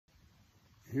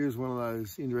Here's one of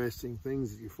those interesting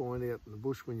things that you find out in the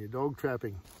bush when you're dog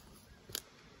trapping.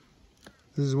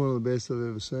 This is one of the best I've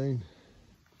ever seen.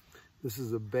 This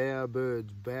is a bower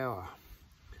bird's bower,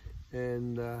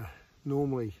 and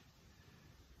normally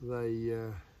they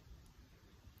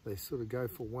sort of go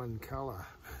for one colour.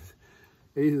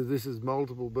 Either this is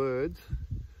multiple birds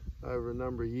over a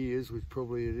number of years, which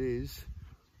probably it is,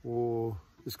 or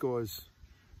this guy's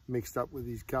mixed up with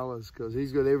his colours, because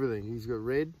he's got everything. He's got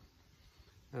red,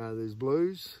 there's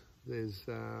blues, there's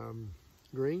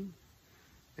green,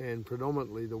 and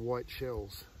predominantly the white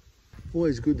shells.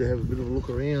 Always good to have a bit of a look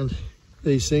around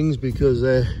these things, because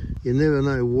you never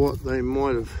know what they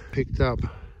might have picked up.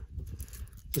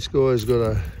 This guy's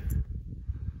got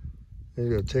he's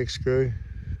got a tech screw.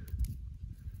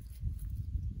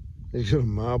 He's got a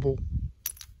marble.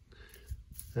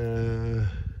 There's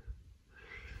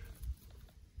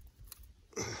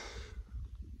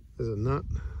a nut.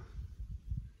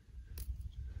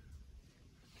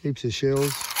 Heaps of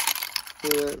shells.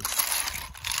 Look at that.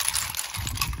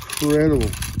 Incredible.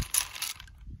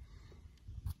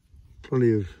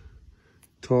 Plenty of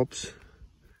tops,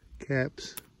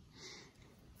 caps,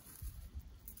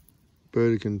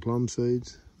 Burdekin plum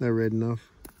seeds. They're red enough.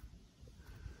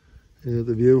 And got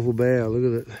the beautiful bower, look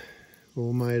at it.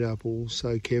 All made up, all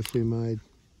so carefully made.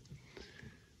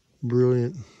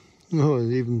 Brilliant. Oh,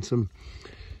 and even some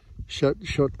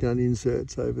shotgun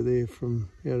inserts over there from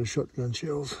out of shotgun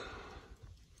shells.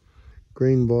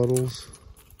 Green bottles.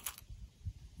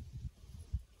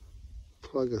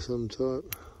 Plug of some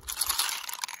type.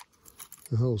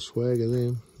 The whole swag of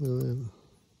them. Look at that.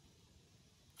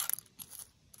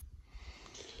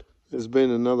 There's been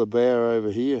another bower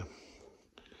over here.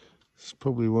 It's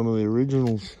probably one of the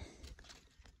originals.